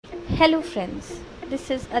Hello, friends. This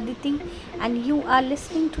is Aditi, and you are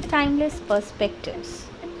listening to Timeless Perspectives.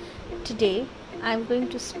 Today, I am going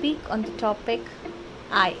to speak on the topic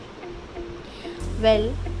I.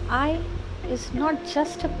 Well, I is not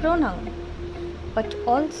just a pronoun, but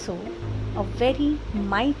also a very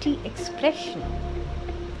mighty expression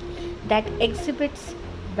that exhibits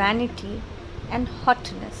vanity and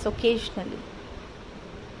hotness occasionally.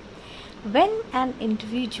 When an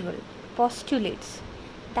individual postulates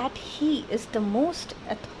that he is the most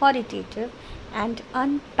authoritative and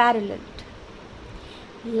unparalleled,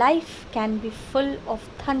 life can be full of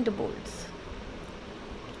thunderbolts.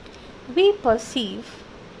 We perceive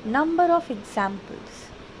number of examples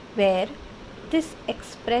where this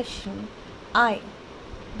expression I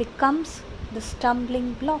becomes the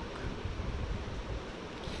stumbling block.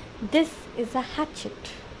 This is a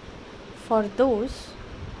hatchet for those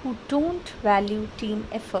who don't value team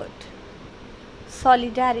effort,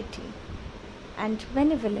 solidarity, and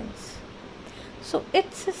benevolence. So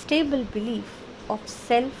it's a stable belief of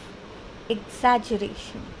self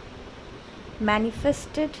exaggeration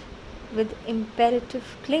manifested with imperative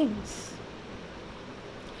claims.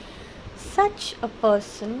 Such a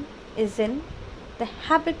person is in the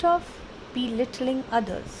habit of belittling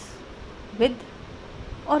others with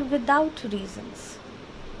or without reasons.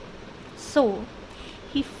 So,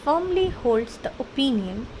 he firmly holds the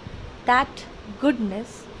opinion that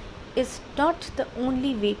goodness is not the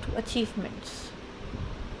only way to achievements.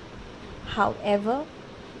 However,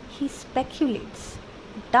 he speculates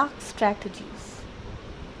dark strategies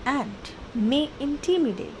and may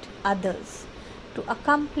intimidate others to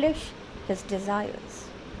accomplish his desires.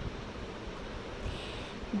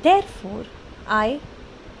 Therefore, I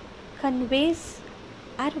conveys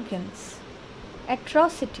arrogance,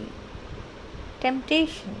 atrocity,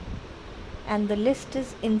 temptation, and the list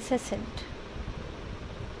is incessant.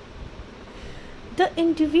 The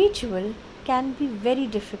individual can be very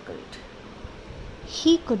difficult.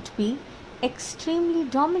 He could be extremely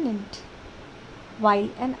dominant while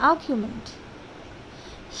an argument.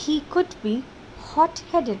 He could be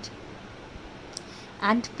hot-headed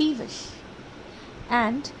and peevish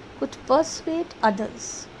and could persuade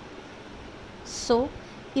others. So,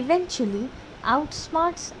 eventually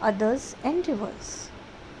outsmarts others' endeavors.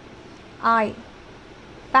 I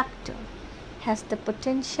factor has the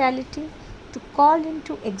potentiality to call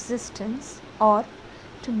into existence or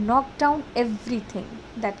to knock down everything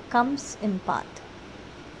that comes in path.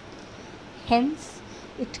 Hence,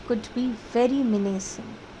 it could be very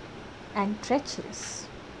menacing and treacherous.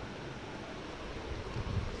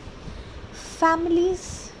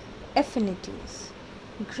 Families, affinities,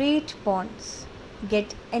 great bonds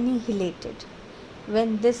get annihilated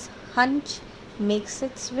when this hunch makes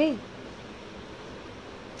its way.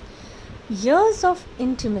 Years of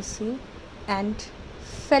intimacy and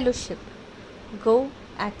fellowship go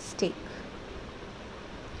at stake,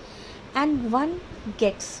 and one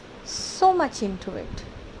gets so much into it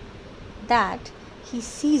that he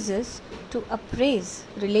ceases to appraise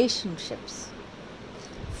relationships,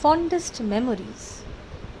 fondest memories,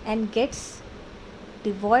 and gets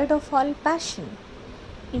devoid of all passion,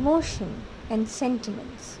 emotion, and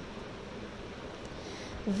sentiments.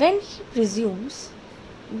 When he presumes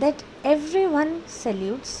that everyone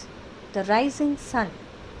salutes the rising sun,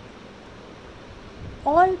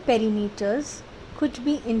 all perimeters could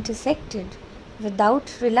be intersected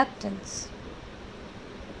without reluctance.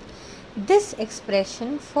 This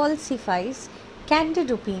expression falsifies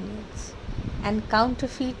candid opinions and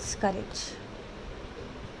counterfeits courage.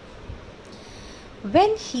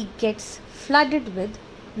 When he gets flooded with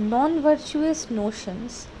non-virtuous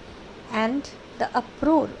notions and the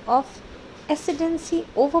uproar of ascendancy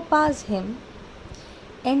overpowers him,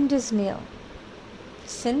 end is near,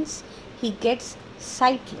 since he gets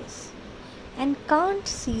sightless and can't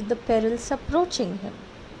see the perils approaching him.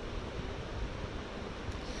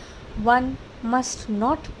 One must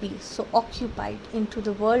not be so occupied into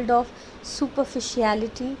the world of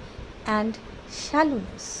superficiality and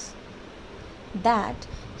shallowness that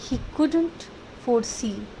he couldn't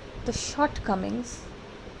foresee the shortcomings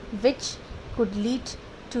which could lead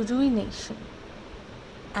to ruination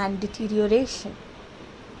and deterioration.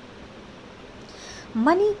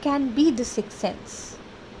 Money can be the sixth sense,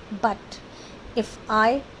 but if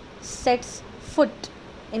I sets foot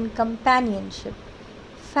in companionship,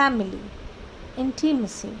 family,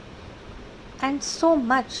 intimacy, and so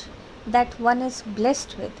much that one is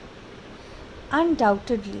blessed with,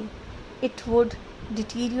 undoubtedly it would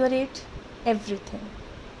deteriorate everything.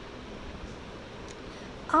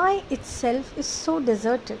 I itself is so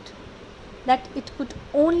deserted that it could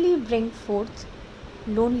only bring forth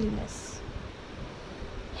loneliness.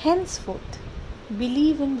 Henceforth,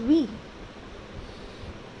 believe in we,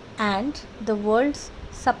 and the world's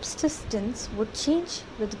subsistence would change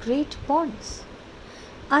with great bonds,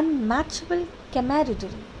 unmatchable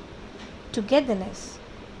camaraderie, togetherness,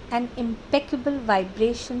 and impeccable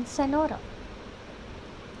vibrations and aura.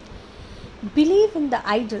 Believe in the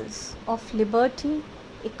ideals of liberty,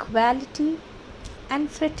 equality, and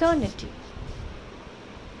fraternity.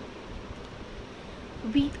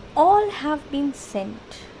 We all have been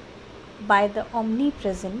sent by the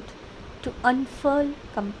Omnipresent to unfurl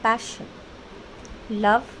compassion,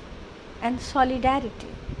 love, and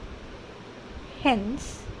solidarity.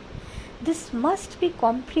 Hence, this must be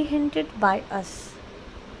comprehended by us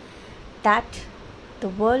that the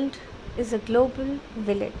world is a global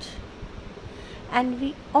village and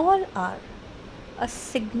we all are a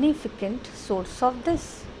significant source of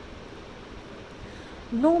this.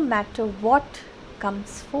 No matter what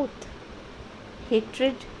comes forth,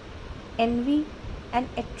 hatred, envy, and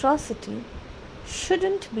atrocity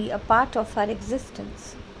shouldn't be a part of our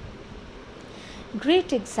existence.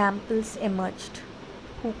 Great examples emerged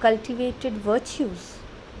who cultivated virtues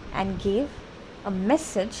and gave a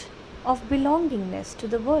message of belongingness to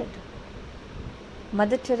the world.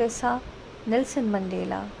 Mother Teresa, Nelson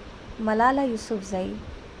Mandela, Malala Yousafzai,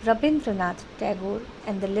 Rabindranath Tagore,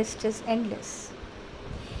 and the list is endless.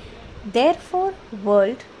 Therefore,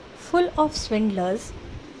 world full of swindlers,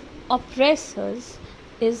 oppressors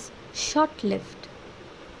is short-lived.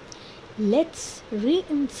 Let's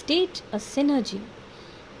reinstate a synergy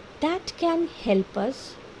that can help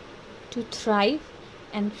us to thrive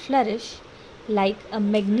and flourish like a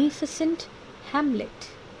magnificent Hamlet.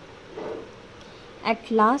 At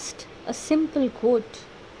last, a simple quote: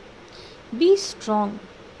 be strong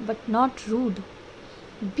but not rude.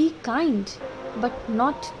 Be kind but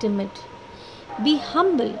not timid. Be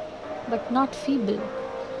humble but not feeble.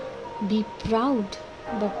 Be proud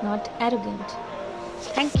but not arrogant.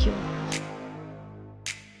 Thank you.